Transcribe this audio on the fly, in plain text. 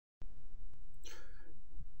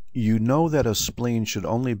You know that a spleen should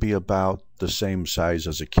only be about the same size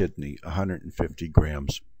as a kidney, 150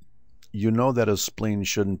 grams. You know that a spleen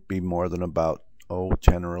shouldn't be more than about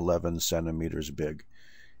 10 or 11 centimeters big.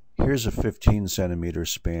 Here's a 15 centimeter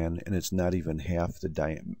span, and it's not even half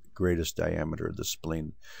the greatest diameter of the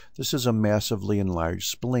spleen. This is a massively enlarged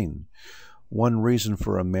spleen. One reason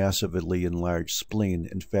for a massively enlarged spleen,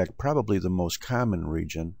 in fact, probably the most common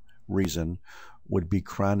reason, would be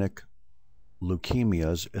chronic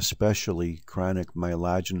leukemias, especially chronic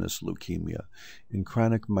myelogenous leukemia. In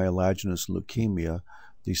chronic myelogenous leukemia,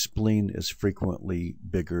 the spleen is frequently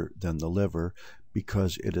bigger than the liver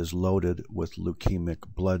because it is loaded with leukemic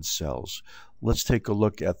blood cells. Let's take a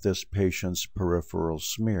look at this patient's peripheral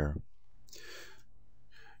smear.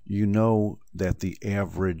 You know that the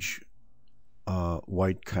average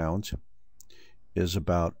white count is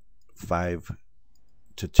about 5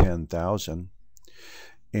 to 10,000,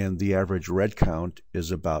 and the average red count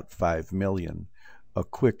is about 5 million. A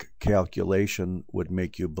quick calculation would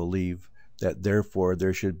make you believe that therefore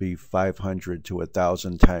there should be 500 to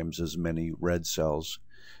 1,000 times as many red cells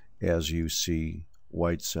as you see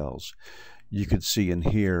white cells. You could see in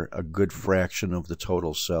here a good fraction of the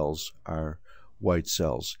total cells are white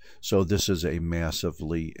cells. So this is a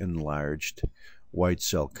massively enlarged white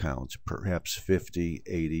cell count, perhaps 50,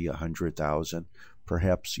 80, 100,000,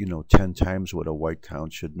 perhaps 10 times what a white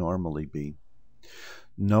count should normally be.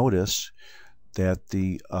 Notice that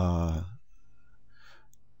the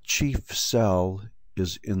chief cell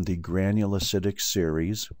is in the granulocytic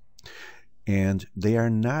series, and they are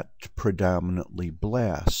not predominantly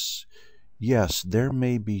blasts. Yes, there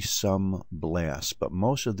may be some blasts, but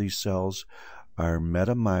most of these cells are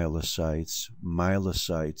metamyelocytes,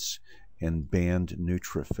 myelocytes, and band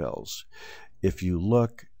neutrophils. If you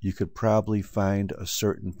look, you could probably find a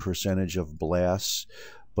certain percentage of blasts,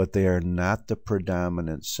 but they are not the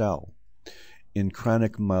predominant cell. In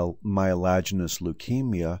chronic myelogenous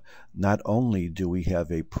leukemia, not only do we have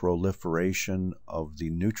a proliferation of the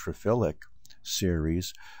neutrophilic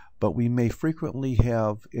series, but we may frequently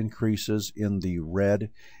have increases in the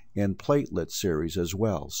red and platelet series as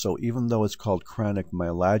well. So even though it's called chronic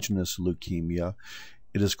myelogenous leukemia,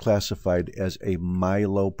 it is classified as a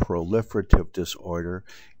myeloproliferative disorder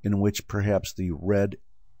in which perhaps the red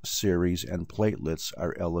series and platelets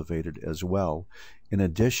are elevated as well. In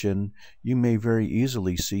addition, you may very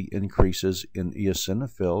easily see increases in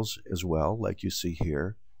eosinophils as well, like you see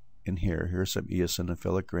here and here. Here's some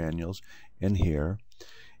eosinophilic granules in here.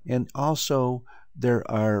 And also there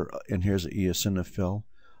are, and here's an eosinophil,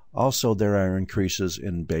 also there are increases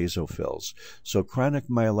in basophils. So chronic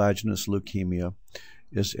myelogenous leukemia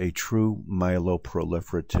is a true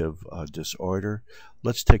myeloproliferative disorder.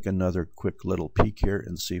 Let's take another quick little peek here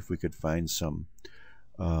and see if we could find some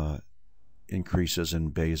increases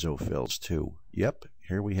in basophils too. Yep,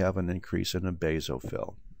 here we have an increase in a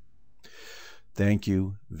basophil. Thank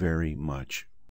you very much.